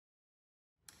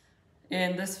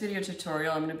In this video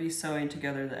tutorial, I'm going to be sewing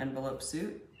together the envelope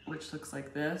suit, which looks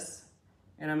like this.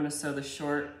 And I'm going to sew the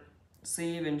short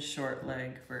sleeve and short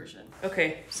leg version.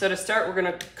 Okay, so to start, we're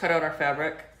going to cut out our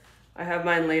fabric. I have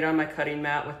mine laid on my cutting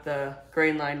mat with the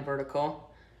grain line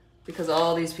vertical, because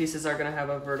all these pieces are going to have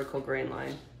a vertical grain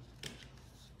line.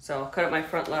 So I'll cut out my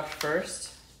front left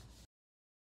first.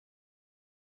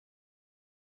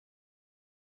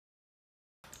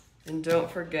 And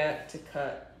don't forget to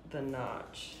cut the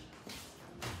notch.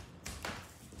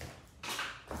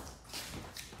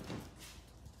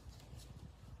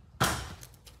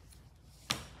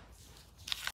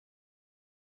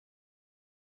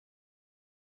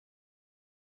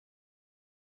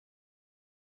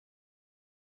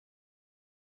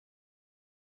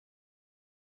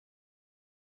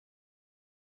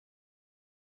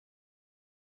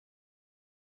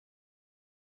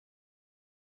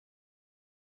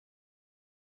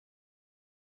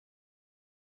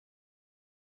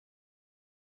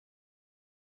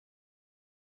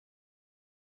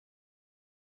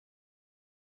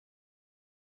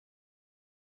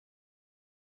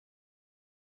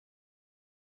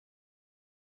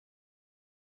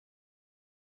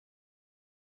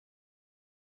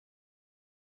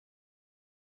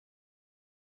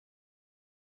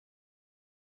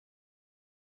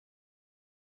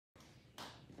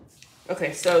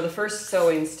 Okay, so the first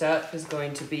sewing step is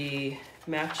going to be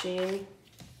matching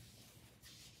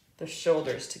the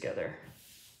shoulders together.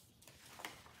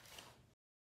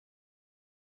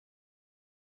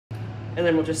 And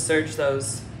then we'll just serge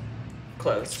those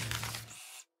closed.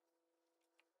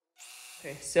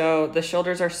 Okay, so the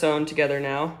shoulders are sewn together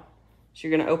now. So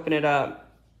you're gonna open it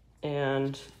up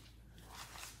and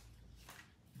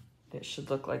it should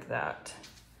look like that.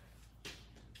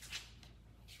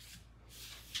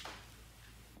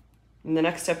 And the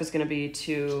next step is going to be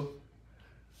to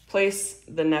place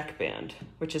the neckband,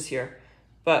 which is here.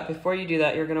 But before you do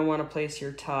that, you're going to want to place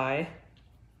your tie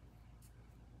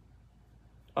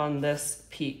on this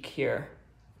peak here.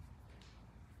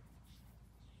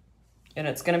 And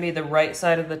it's going to be the right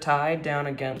side of the tie down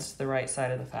against the right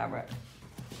side of the fabric.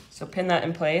 So pin that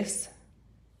in place.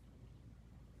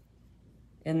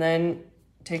 And then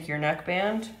take your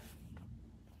neckband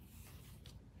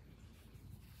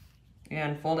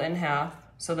and fold it in half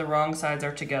so the wrong sides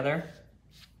are together.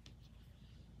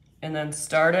 And then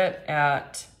start it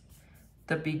at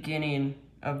the beginning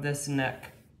of this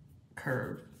neck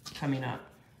curve coming up.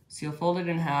 So you'll fold it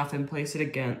in half and place it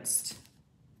against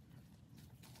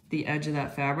the edge of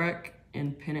that fabric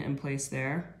and pin it in place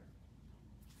there.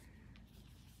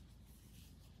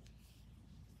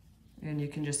 And you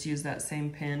can just use that same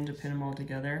pin to pin them all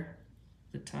together.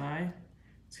 The tie,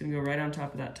 it's gonna go right on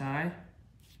top of that tie.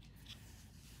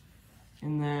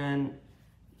 And then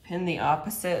pin the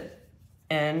opposite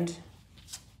end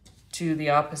to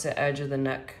the opposite edge of the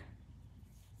neck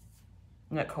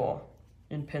hole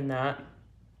and pin that.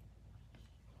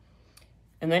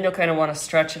 And then you'll kind of want to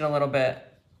stretch it a little bit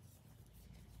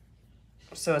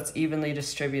so it's evenly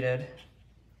distributed.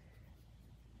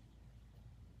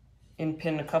 And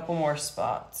pin a couple more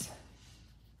spots.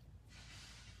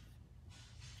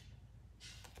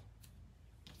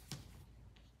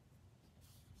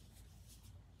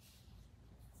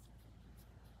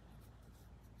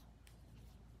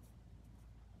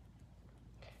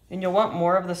 And you'll want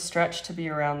more of the stretch to be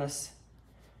around this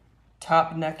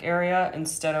top neck area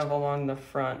instead of along the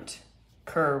front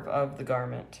curve of the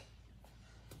garment.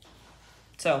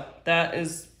 So that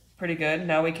is pretty good.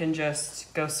 Now we can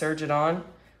just go serge it on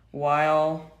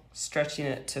while stretching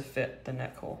it to fit the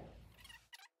neck hole.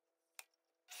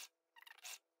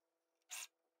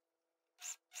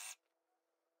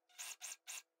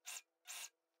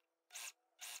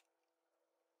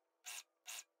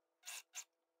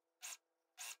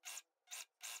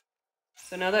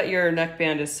 So now that your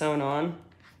neckband is sewn on,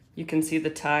 you can see the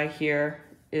tie here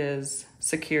is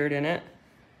secured in it.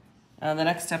 The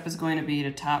next step is going to be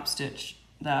to top stitch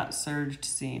that serged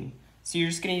seam. So you're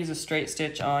just going to use a straight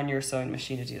stitch on your sewing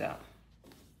machine to do that.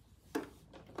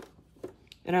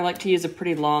 And I like to use a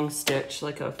pretty long stitch,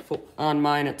 like on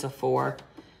mine it's a 4,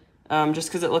 just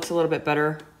because it looks a little bit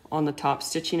better on the top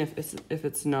stitching if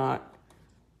it's not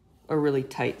a really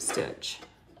tight stitch.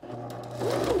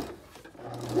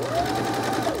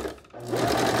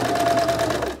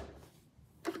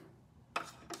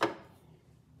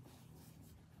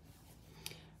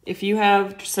 If you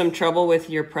have some trouble with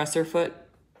your presser foot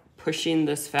pushing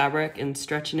this fabric and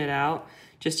stretching it out,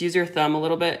 just use your thumb a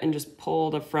little bit and just pull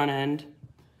the front end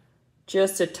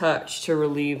just a touch to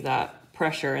relieve that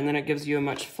pressure, and then it gives you a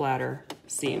much flatter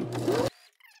seam.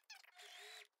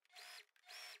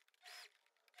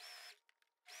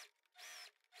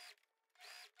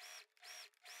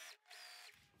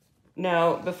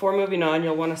 Now, before moving on,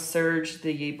 you'll want to serge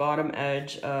the bottom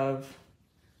edge of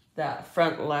that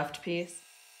front left piece.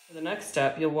 For the next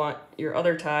step, you'll want your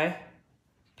other tie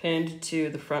pinned to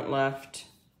the front left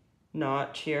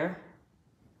notch here.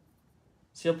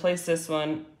 So you'll place this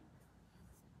one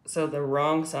so the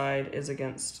wrong side is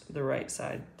against the right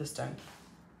side this time.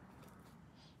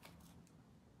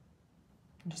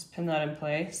 Just pin that in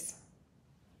place.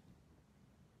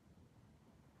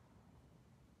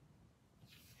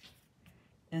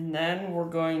 And then we're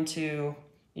going to,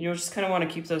 you'll just kind of want to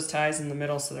keep those ties in the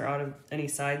middle so they're out of any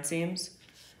side seams.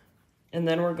 And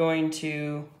then we're going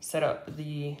to set up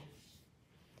the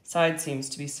side seams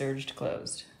to be serged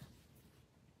closed.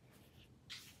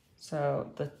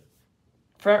 So the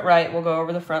front right will go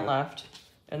over the front left,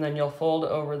 and then you'll fold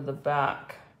over the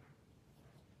back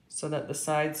so that the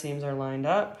side seams are lined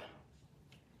up.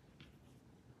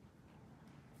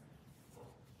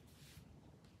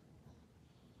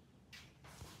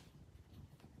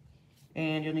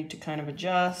 And you'll need to kind of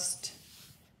adjust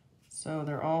so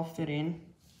they're all fitting.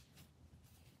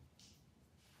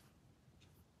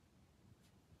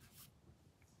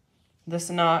 This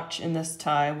notch and this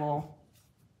tie will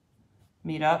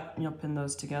meet up, and you'll pin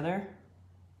those together.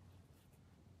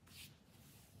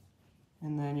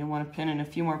 And then you'll want to pin in a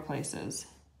few more places.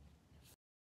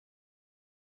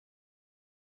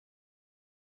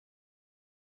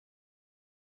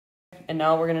 And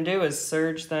now what we're going to do is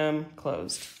serge them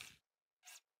closed.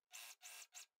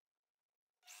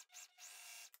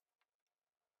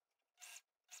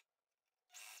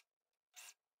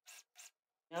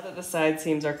 Now that the side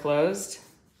seams are closed,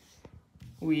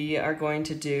 we are going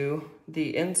to do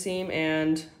the inseam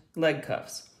and leg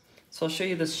cuffs. So I'll show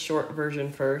you this short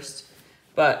version first,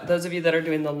 but those of you that are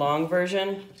doing the long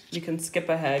version, you can skip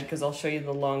ahead because I'll show you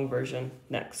the long version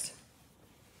next.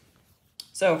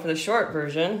 So for the short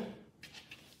version,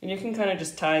 and you can kind of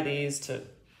just tie these to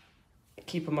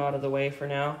keep them out of the way for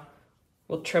now.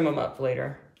 We'll trim them up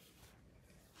later.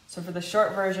 So for the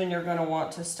short version, you're going to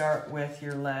want to start with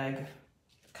your leg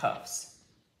cuffs.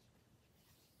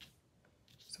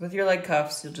 So with your leg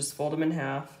cuffs, you'll just fold them in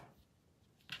half.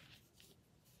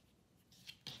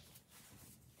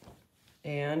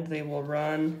 And they will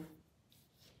run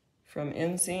from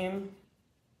inseam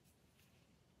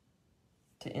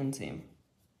to inseam.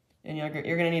 And you're going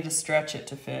to need to stretch it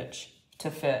to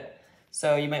fit.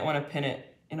 So you might want to pin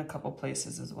it in a couple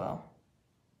places as well.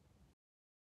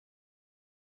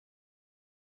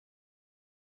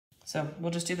 So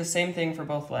we'll just do the same thing for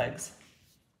both legs.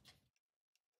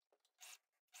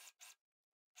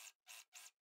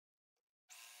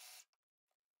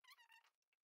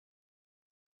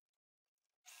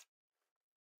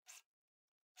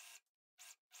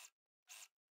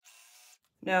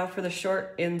 Now for the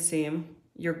short inseam,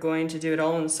 you're going to do it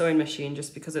all in the sewing machine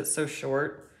just because it's so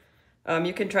short.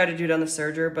 You can try to do it on the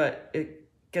serger, but it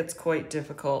gets quite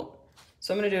difficult.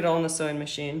 So I'm going to do it all in the sewing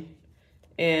machine.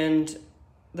 And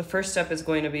the first step is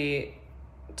going to be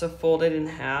to fold it in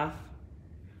half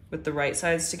with the right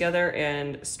sides together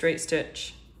and straight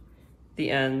stitch the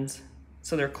ends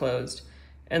so they're closed.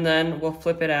 And then we'll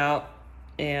flip it out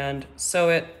and sew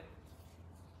it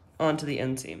onto the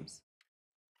inseams.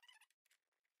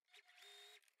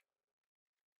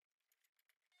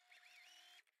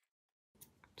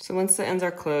 So once the ends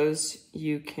are closed,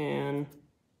 you can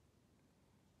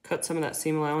cut some of that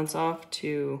seam allowance off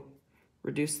to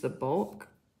reduce the bulk,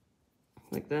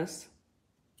 like this.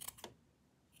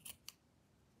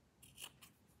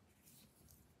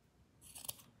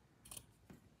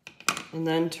 And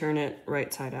then turn it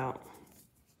right side out.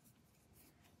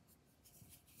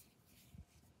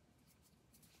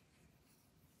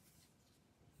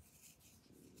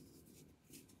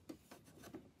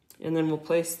 And then we'll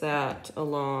place that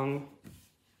along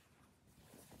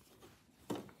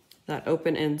that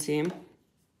open inseam.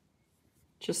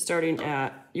 Just starting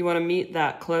at, you want to meet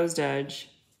that closed edge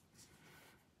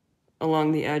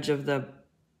along the edge of the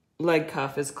leg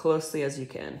cuff as closely as you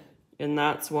can. And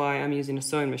that's why I'm using a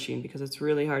sewing machine, because it's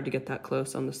really hard to get that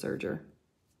close on the serger.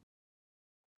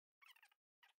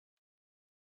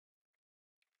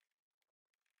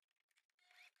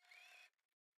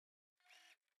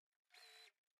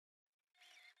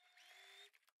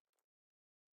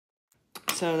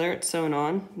 So there it's sewn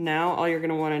on. Now all you're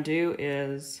going to want to do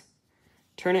is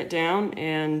turn it down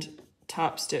and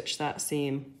top stitch that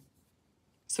seam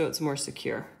so it's more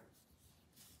secure.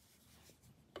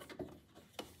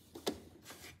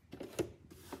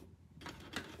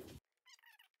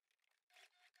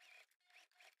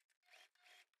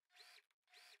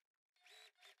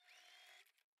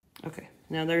 Okay,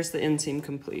 now there's the inseam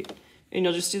complete. And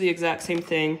you'll just do the exact same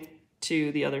thing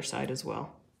to the other side as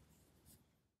well.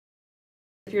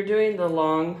 If you're doing the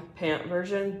long pant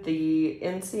version, the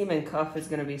inseam and cuff is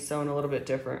going to be sewn a little bit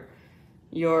different.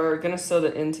 You're going to sew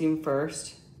the inseam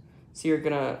first. So you're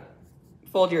going to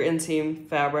fold your inseam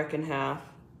fabric in half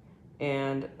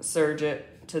and serge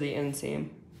it to the inseam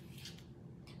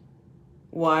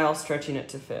while stretching it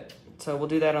to fit. So we'll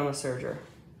do that on the serger.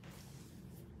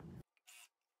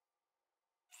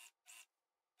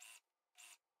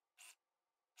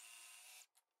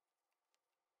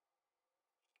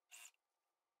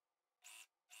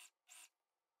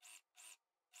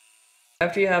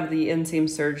 After you have the inseam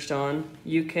serged on,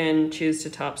 you can choose to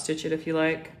top stitch it if you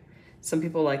like. Some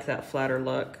people like that flatter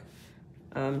look.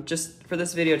 Just for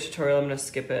this video tutorial, I'm going to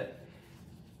skip it.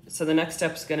 So the next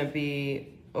step is going to be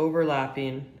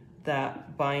overlapping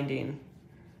that binding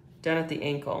down at the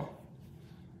ankle.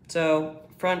 So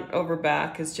front over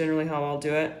back is generally how I'll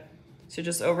do it. So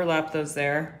just overlap those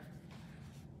there,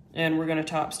 and we're going to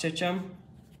top stitch them,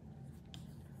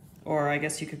 or I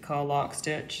guess you could call lock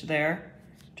stitch there,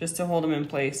 just to hold them in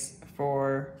place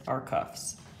for our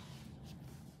cuffs.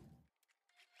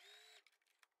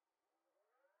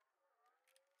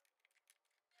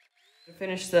 To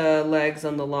finish the legs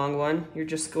on the long one, you're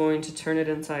just going to turn it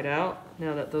inside out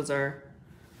now that those are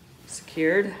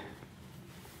secured.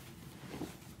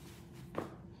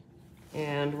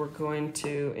 And we're going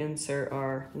to insert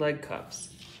our leg cuffs.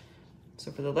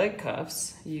 So for the leg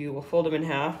cuffs, you will fold them in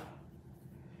half,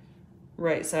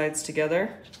 right sides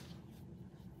together,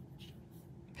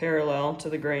 parallel to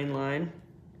the grain line,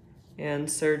 and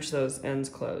serge those ends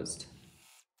closed.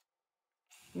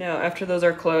 Now, after those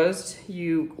are closed,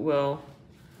 you will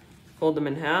fold them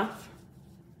in half.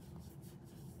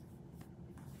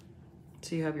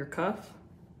 So you have your cuff.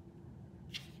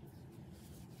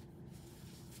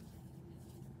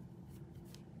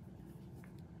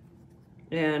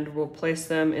 And we'll place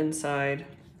them inside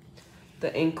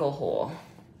the ankle hole.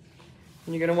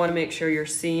 And you're going to want to make sure your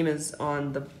seam is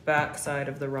on the back side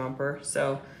of the romper.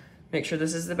 So make sure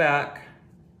this is the back,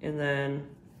 and then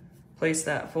place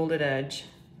that folded edge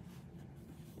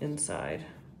inside.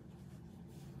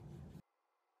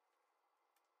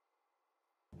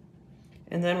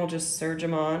 And then we'll just serge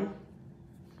them on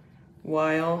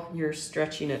while you're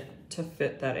stretching it to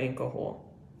fit that ankle hole.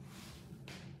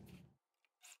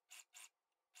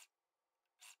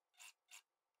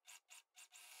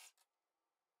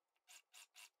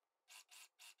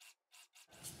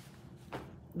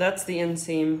 That's the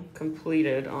inseam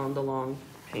completed on the long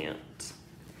pant.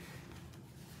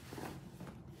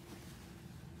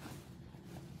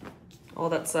 All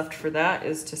that's left for that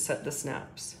is to set the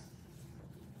snaps.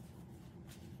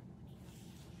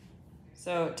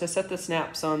 So to set the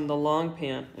snaps on the long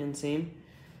pant inseam,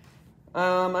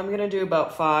 I'm gonna do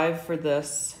about 5 for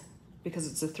this because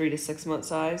it's a 3 to 6 month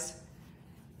size,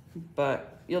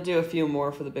 but you'll do a few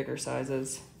more for the bigger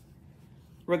sizes.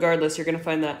 Regardless, you're gonna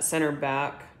find that center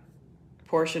back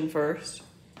portion first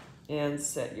and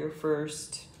set your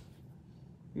first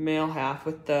male half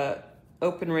with the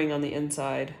open ring on the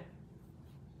inside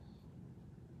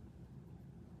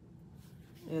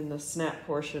and the snap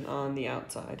portion on the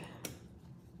outside.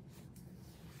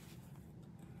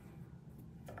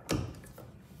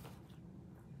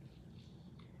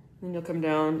 Then you'll come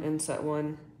down and set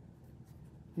one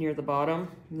near the bottom,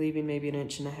 leaving maybe 1.5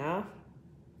 inches.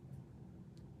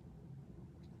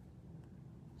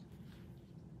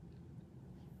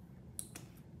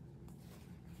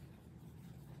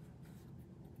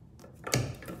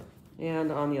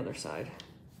 And on the other side.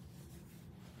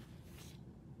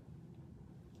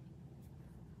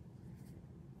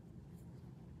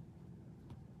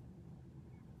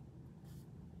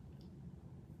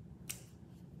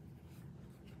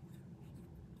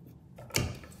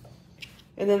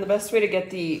 And then the best way to get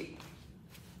the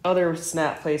other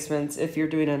snap placements, if you're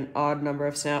doing an odd number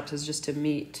of snaps, is just to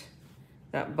meet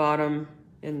that bottom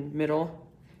and middle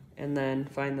and then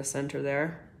find the center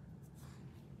there.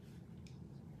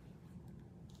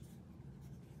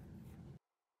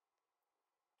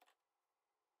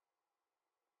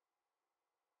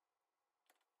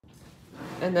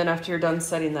 And then after you're done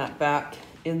setting that back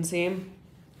inseam,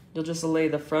 you'll just lay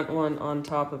the front one on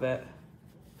top of it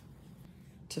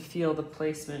to feel the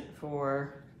placement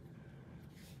for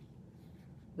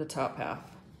the top half.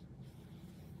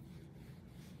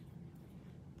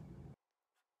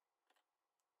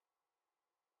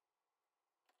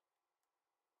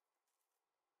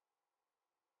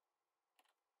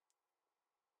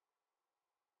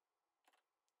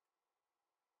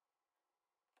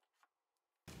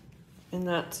 And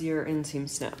that's your inseam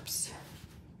snaps.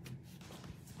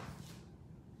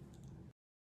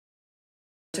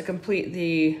 To complete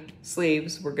the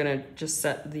sleeves, we're gonna just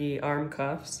set the arm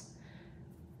cuffs.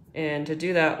 And to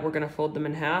do that, we're gonna fold them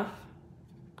in half,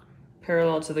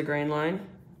 parallel to the grain line,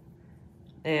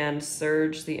 and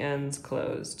serge the ends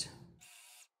closed.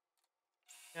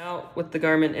 Now, with the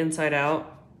garment inside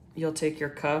out, you'll take your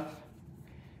cuff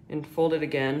and fold it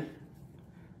again.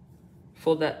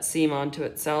 Fold that seam onto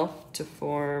itself to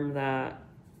form that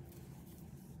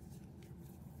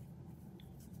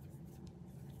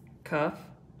cuff,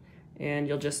 and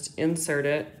you'll just insert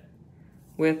it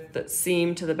with the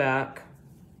seam to the back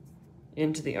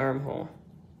into the armhole.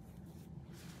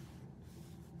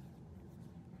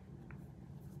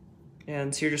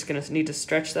 And so you're just gonna need to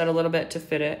stretch that a little bit to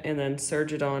fit it and then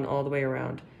serge it on all the way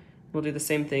around. We'll do the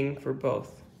same thing for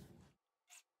both.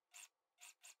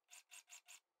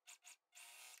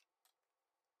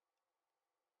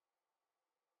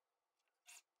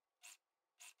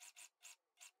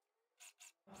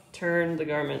 Turn the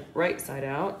garment right side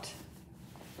out.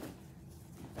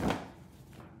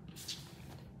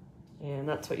 And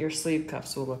that's what your sleeve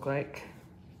cuffs will look like.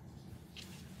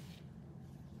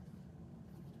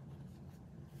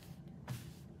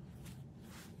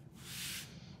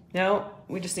 Now,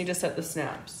 we just need to set the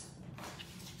snaps.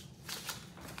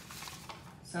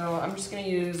 So I'm just gonna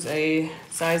use a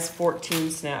size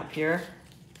 14 snap here.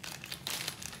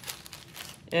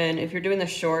 And if you're doing the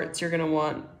shorts, you're gonna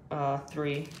want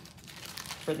 3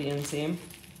 for the inseam.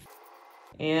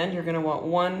 And you're gonna want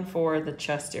 1 for the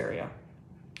chest area.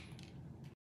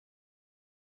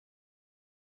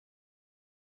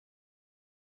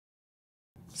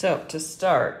 So to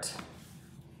start,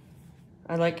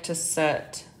 I like to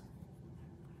set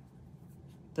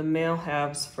the male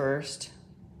halves first.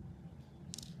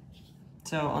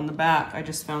 So on the back, I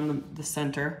just found the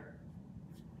center,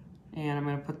 and I'm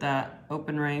gonna put that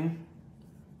open ring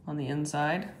on the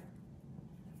inside.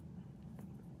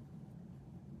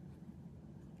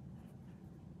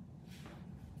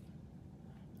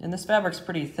 And this fabric's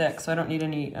pretty thick, so I don't need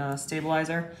any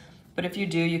stabilizer. But if you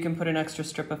do, you can put an extra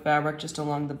strip of fabric just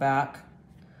along the back,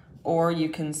 or you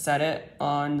can set it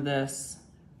on this,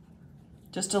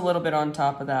 just a little bit on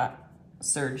top of that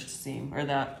serged seam, or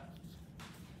that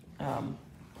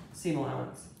seam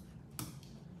allowance.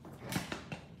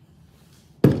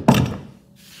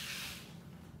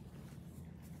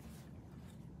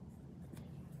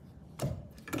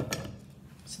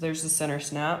 So there's the center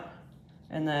snap,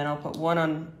 and then I'll put 1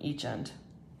 on each end.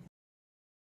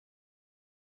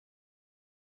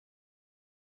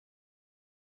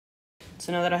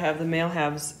 So now that I have the male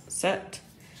halves set,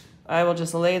 I will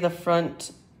just lay the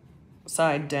front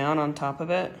side down on top of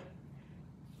it,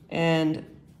 and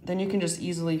then you can just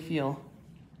easily feel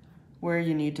where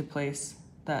you need to place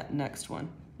that next one.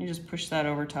 You just push that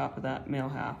over top of that male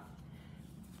half.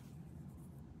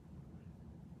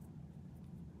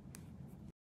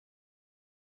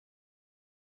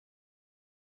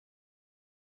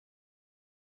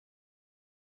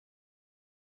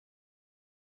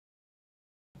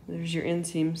 There's your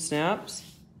inseam snaps.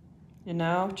 And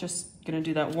now just gonna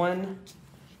do that 1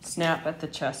 snap at the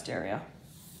chest area.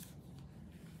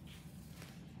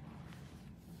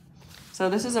 So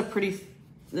this is a pretty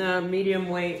medium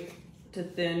weight to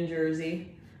thin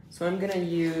jersey. So I'm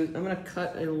gonna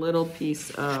cut a little piece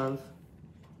of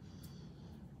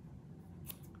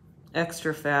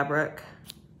extra fabric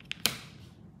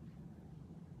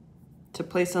to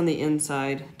place on the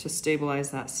inside to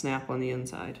stabilize that snap on the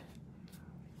inside.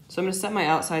 So I'm gonna set my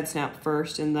outside snap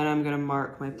first, and then I'm gonna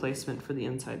mark my placement for the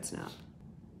inside snap.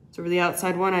 So for the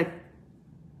outside one, a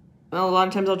lot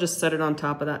of times I'll just set it on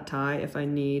top of that tie if I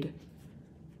need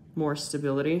more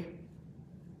stability.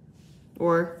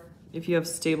 Or if you have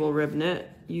stable rib knit,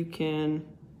 you can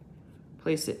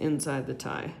place it inside the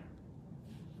tie.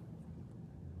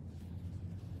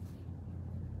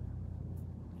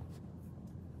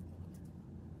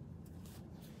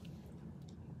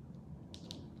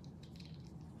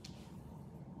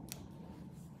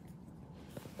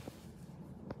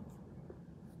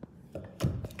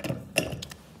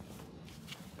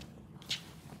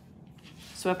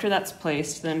 So after that's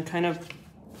placed, then kind of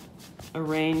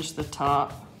arrange the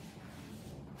top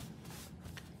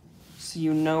so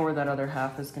you know where that other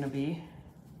half is going to be.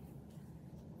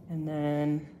 And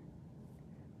then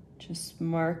just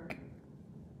mark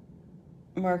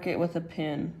it with a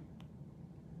pin.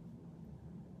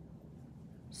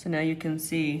 So now you can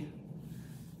see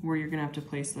where you're going to have to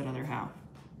place that other half.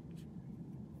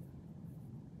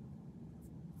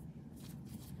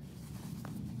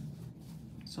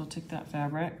 So I'll take that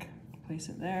fabric, place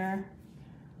it there,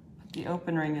 put the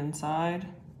open ring inside.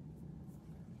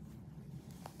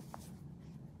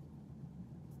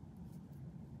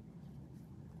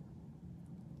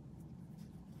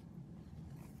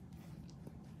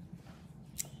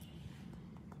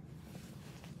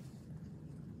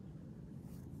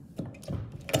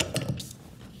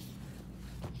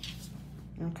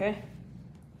 Okay.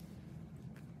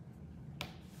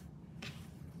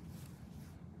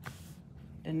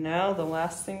 And now the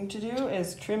last thing to do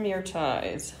is trim your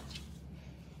ties.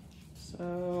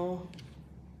 So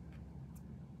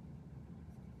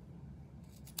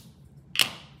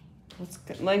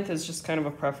length is just kind of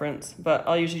a preference, but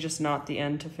I'll usually just knot the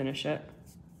end to finish it.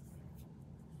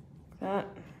 Like that.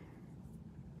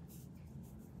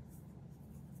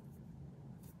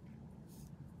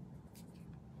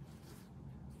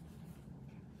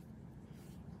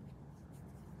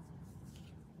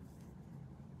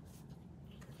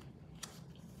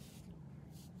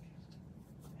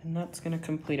 And that's going to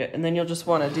complete it. And then you'll just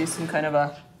want to do some kind of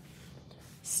a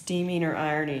steaming or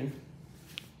ironing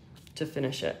to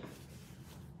finish it.